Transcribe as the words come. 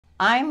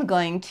I'm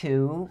going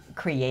to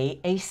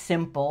create a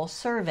simple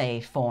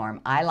survey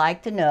form. I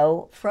like to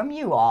know from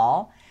you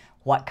all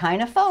what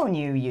kind of phone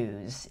you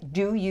use.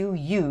 Do you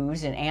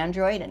use an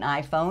Android, an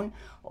iPhone,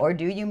 or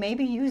do you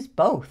maybe use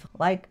both,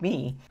 like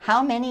me?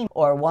 How many,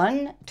 or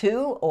 1, 2,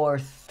 or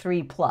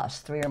 3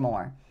 plus, 3 or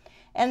more?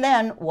 And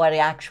then what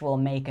actual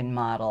make and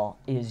model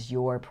is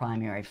your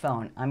primary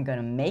phone? I'm going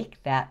to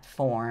make that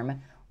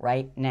form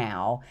right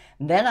now.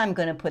 Then I'm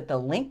going to put the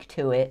link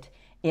to it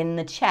in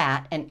the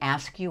chat and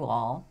ask you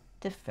all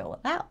to fill it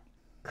out.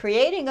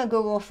 Creating a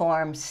Google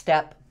form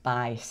step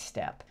by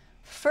step.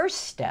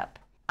 First step,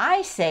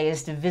 I say,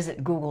 is to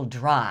visit Google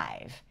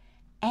Drive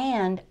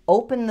and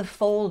open the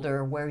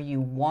folder where you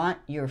want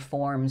your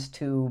forms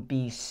to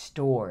be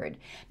stored.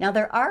 Now,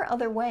 there are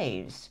other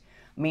ways.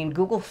 I mean,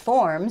 Google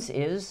Forms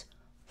is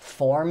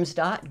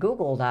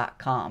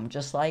forms.google.com,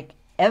 just like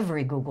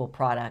every Google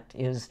product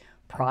is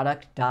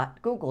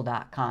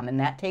product.google.com, and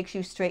that takes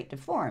you straight to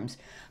Forms.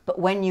 But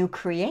when you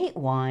create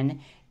one,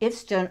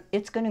 it's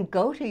going to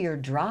go to your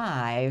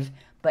Drive,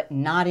 but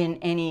not in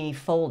any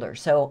folder.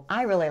 So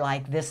I really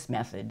like this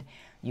method.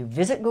 You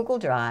visit Google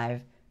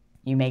Drive,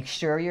 you make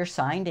sure you're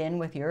signed in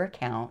with your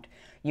account,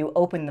 you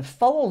open the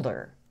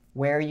folder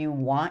where you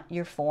want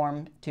your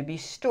form to be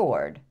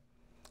stored,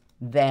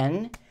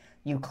 then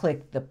you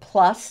click the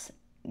plus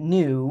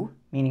new,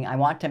 meaning I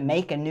want to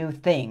make a new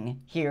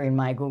thing here in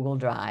my Google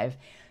Drive.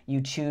 You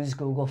choose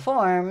Google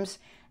Forms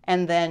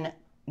and then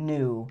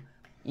new.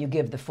 You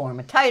give the form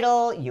a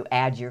title, you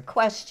add your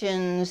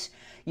questions,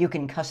 you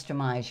can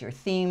customize your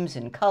themes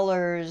and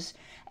colors,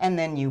 and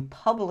then you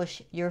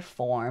publish your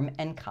form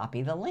and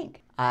copy the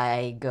link.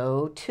 I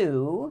go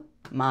to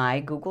my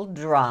Google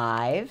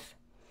Drive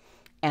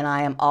and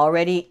I am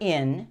already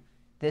in.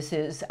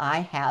 I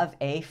have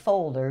a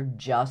folder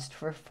just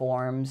for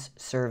forms,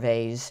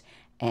 surveys,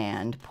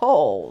 and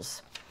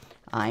polls.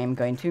 I am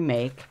going to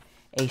make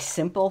a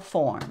simple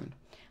form.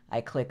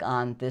 I click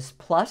on this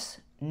plus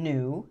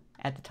new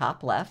at the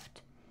top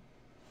left,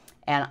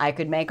 and I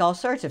could make all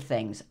sorts of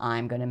things.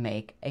 I'm going to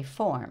make a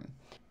form.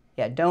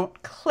 Yeah,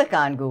 don't click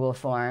on Google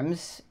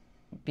Forms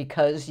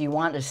because you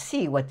want to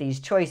see what these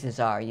choices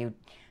are. You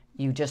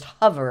just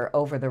hover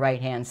over the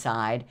right-hand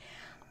side.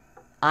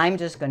 I'm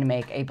just going to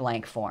make a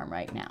blank form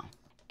right now.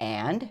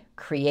 And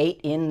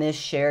create in this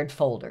shared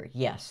folder.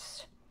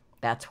 Yes,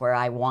 that's where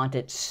I want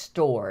it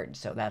stored,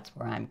 so that's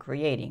where I'm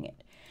creating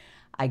it.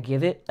 I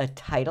give it a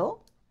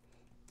title,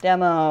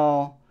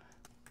 Demo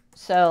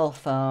Cell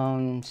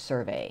Phone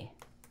Survey.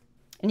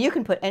 And you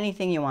can put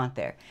anything you want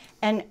there.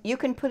 And you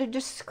can put a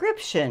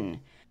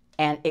description.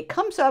 And it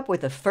comes up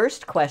with a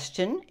first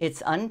question.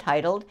 It's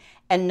untitled.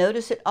 And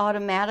notice it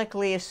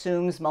automatically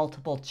assumes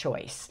multiple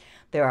choice.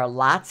 There are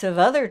lots of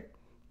other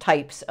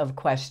types of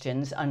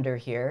questions under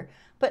here,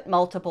 but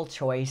multiple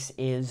choice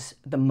is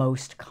the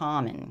most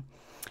common.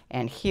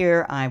 And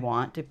here I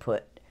want to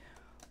put,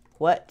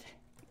 what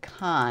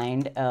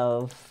kind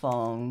of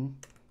phone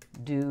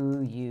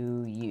do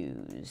you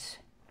use?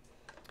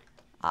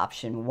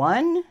 Option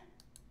 1,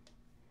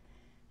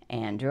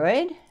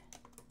 Android.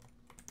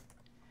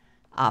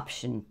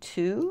 Option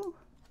 2,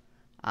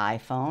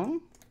 iPhone.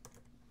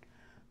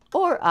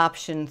 Or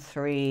option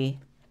 3,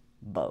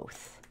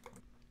 both.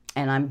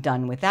 And I'm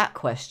done with that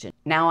question.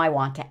 Now I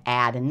want to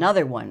add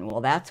another one.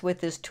 Well, that's with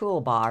this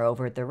toolbar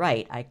over at the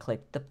right. I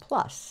click the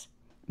plus.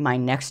 My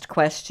next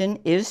question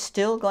is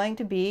still going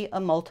to be a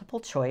multiple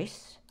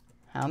choice.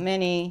 How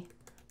many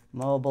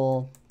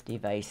mobile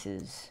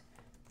devices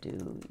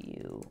do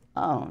you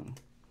own?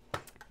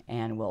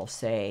 And we'll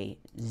say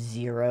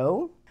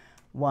 0,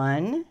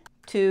 1,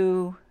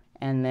 2,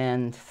 and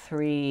then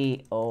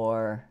 3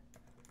 or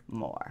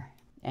more.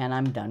 And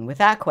I'm done with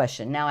that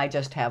question. Now I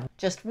just have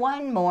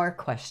one more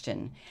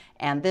question.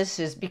 And this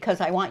is because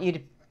I want you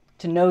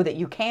to know that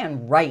you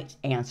can write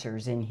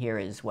answers in here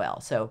as well.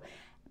 So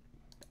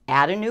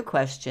add a new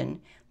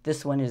question.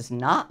 This one is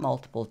not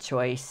multiple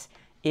choice.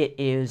 It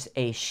is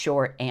a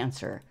short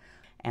answer.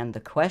 And the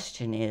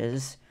question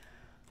is,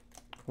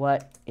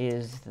 what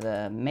is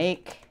the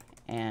make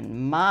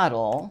and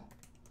model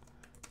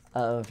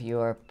of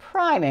your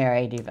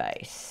primary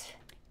device?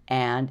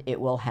 And it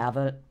will have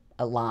a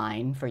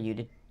line for you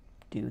to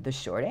do the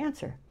short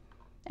answer.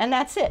 And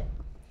that's it.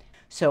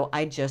 So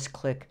I just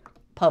click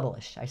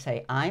publish. I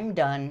say, I'm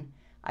done.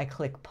 I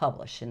click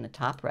publish in the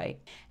top right.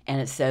 And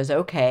it says,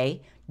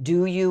 okay,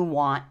 do you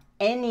want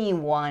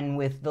anyone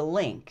with the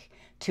link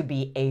to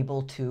be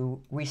able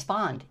to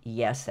respond?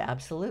 Yes,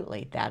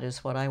 absolutely. That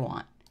is what I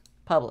want.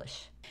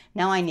 Publish.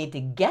 Now I need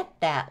to get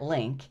that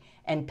link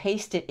and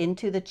paste it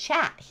into the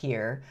chat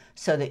here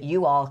so that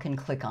you all can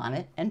click on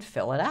it and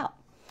fill it out.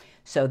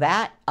 So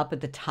that up at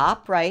the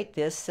top right,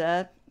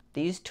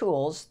 these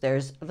tools,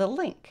 there's the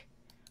link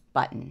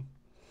button.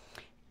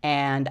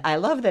 And I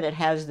love that it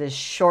has this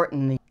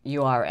shortened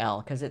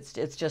URL because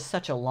it's just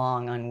such a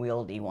long,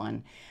 unwieldy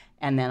one.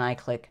 And then I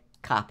click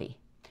copy.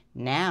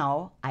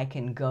 Now I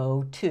can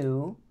go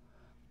to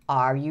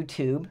our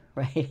YouTube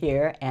right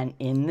here, and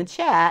in the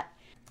chat,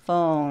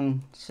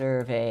 phone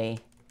survey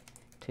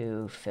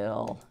to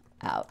fill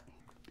out.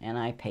 and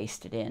I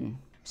paste it in.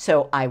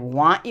 So I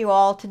want you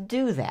all to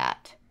do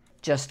that.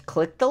 Just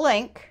click the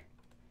link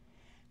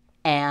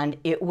and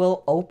it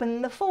will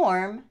open the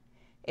form.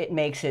 It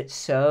makes it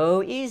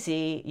so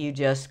easy. You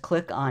just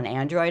click on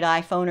Android,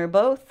 iPhone, or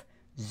both,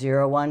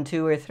 0, 1,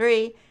 2, or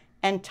 3,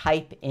 and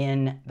type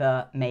in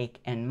the make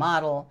and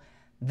model.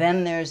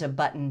 Then there's a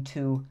button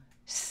to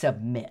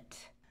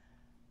submit.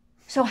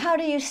 So how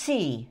do you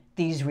see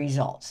these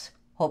results?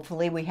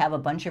 Hopefully we have a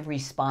bunch of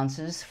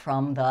responses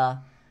from the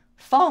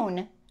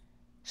phone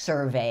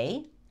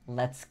survey.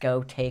 Let's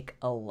go take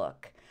a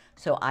look.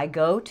 So I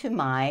go to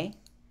my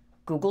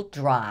Google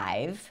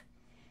Drive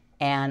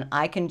and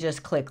I can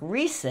just click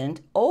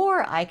recent,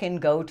 or I can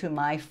go to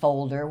my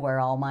folder where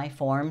all my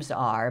forms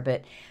are.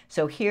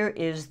 So here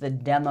is the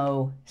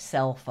demo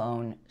cell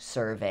phone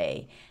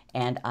survey,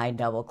 and I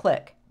double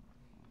click.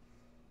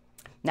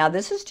 Now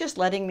this is just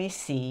letting me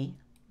see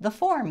the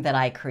form that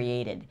I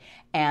created.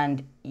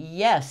 And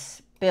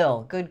yes,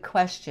 Bill, good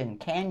question.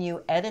 Can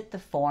you edit the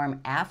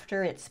form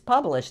after it's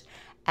published?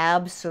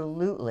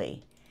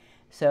 Absolutely.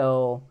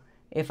 So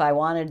if I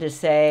wanted to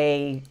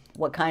say,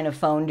 what kind of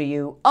phone do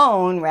you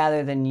own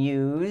rather than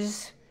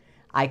use,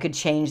 I could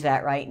change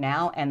that right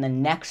now, and the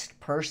next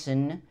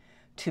person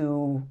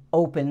to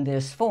open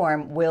this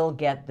form will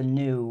get the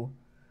new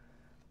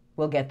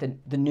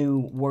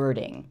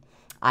wording.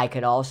 I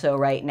could also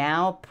right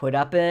now put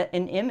up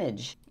an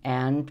image,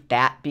 and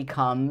that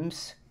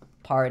becomes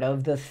part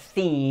of the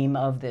theme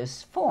of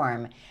this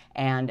form.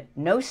 And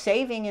no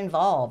saving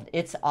involved.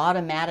 It's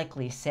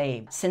automatically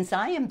saved. Since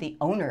I am the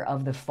owner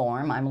of the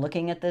form, I'm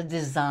looking at the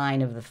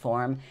design of the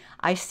form,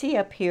 I see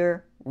up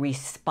here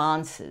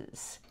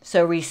responses.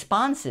 So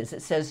responses,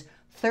 it says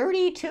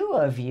 32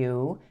 of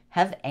you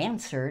have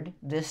answered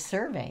this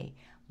survey.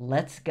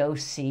 Let's go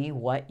see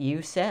what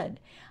you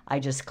said. I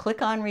just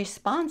click on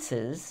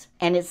responses,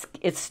 and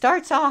it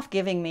starts off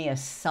giving me a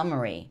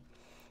summary.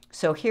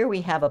 So here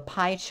we have a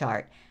pie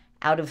chart.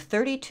 Out of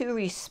 32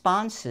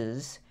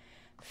 responses,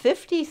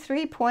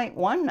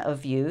 53.1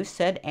 of you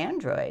said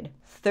Android,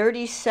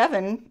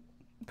 37%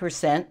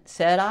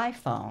 said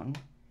iPhone,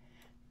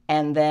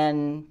 and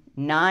then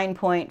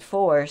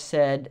 9.4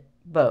 said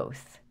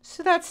both.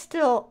 So that's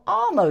still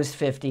almost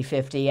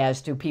 50-50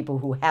 as to people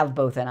who have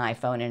both an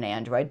iPhone and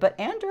Android, but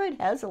Android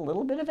has a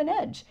little bit of an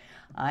edge.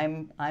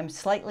 I'm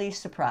slightly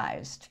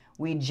surprised.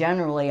 We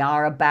generally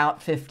are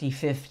about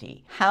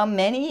 50-50. How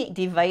many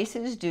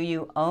devices do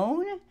you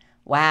own?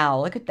 Wow,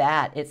 look at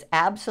that. It's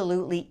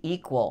absolutely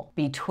equal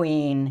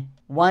between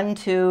 1,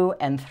 2,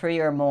 and 3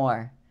 or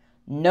more.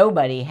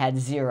 Nobody had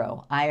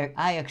 0.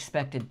 I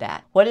expected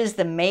that. What is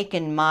the make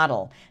and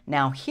model?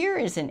 Now here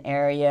is an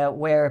area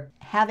where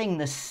having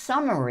the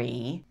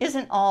summary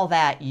isn't all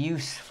that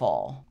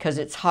useful because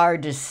it's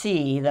hard to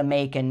see the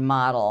make and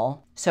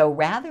model. So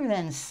rather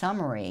than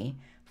summary,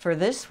 for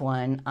this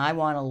one, I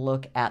want to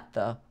look at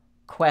the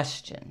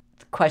question.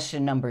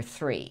 Question number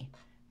 3.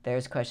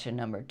 There's question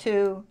number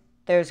 2.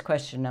 There's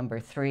question number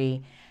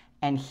 3,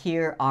 and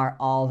here are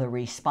all the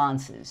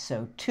responses.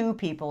 So 2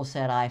 people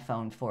said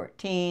iPhone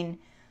 14,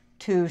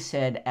 2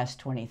 said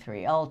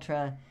S23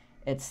 Ultra,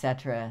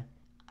 etc.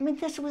 I mean,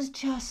 this was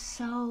just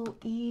so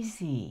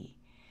easy.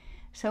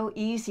 So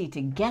easy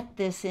to get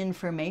this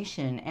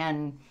information,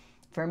 and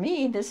for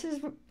me, this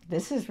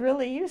is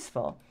really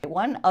useful.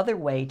 One other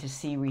way to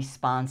see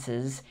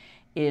responses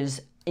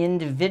is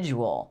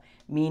individual,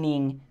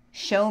 meaning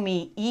show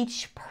me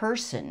each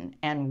person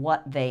and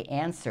what they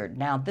answered.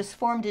 Now, this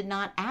form did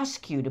not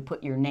ask you to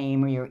put your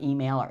name or your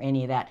email or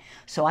any of that,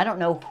 so I don't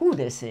know who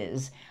this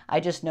is. I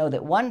just know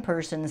that 1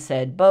 person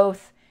said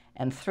both,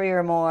 and 3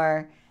 or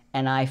more,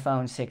 and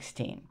iPhone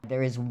 16.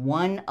 There is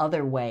one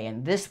other way,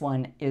 and this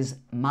one is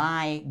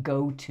my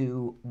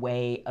go-to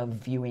way of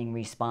viewing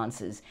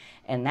responses,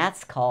 and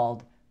that's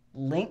called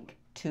Link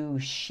to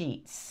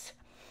Sheets.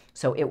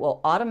 So it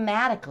will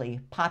automatically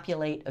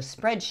populate a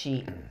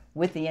spreadsheet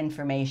with the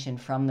information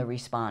from the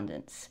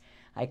respondents.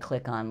 I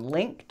click on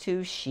Link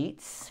to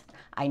Sheets.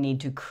 I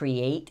need to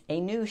create a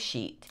new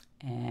sheet,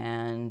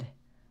 and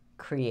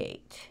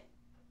create.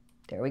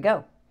 There we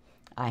go.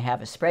 I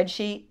have a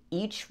spreadsheet.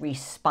 Each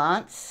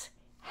response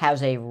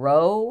has a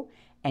row,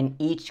 and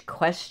each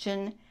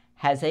question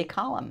has a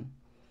column.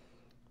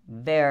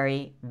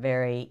 Very,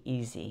 very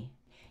easy.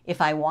 If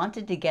I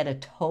wanted to get a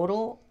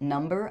total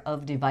number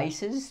of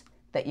devices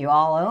that you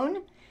all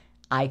own,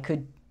 I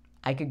could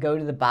go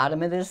to the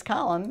bottom of this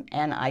column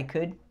and I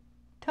could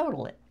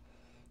total it.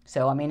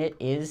 So, I mean, it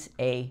is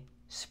a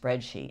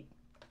spreadsheet.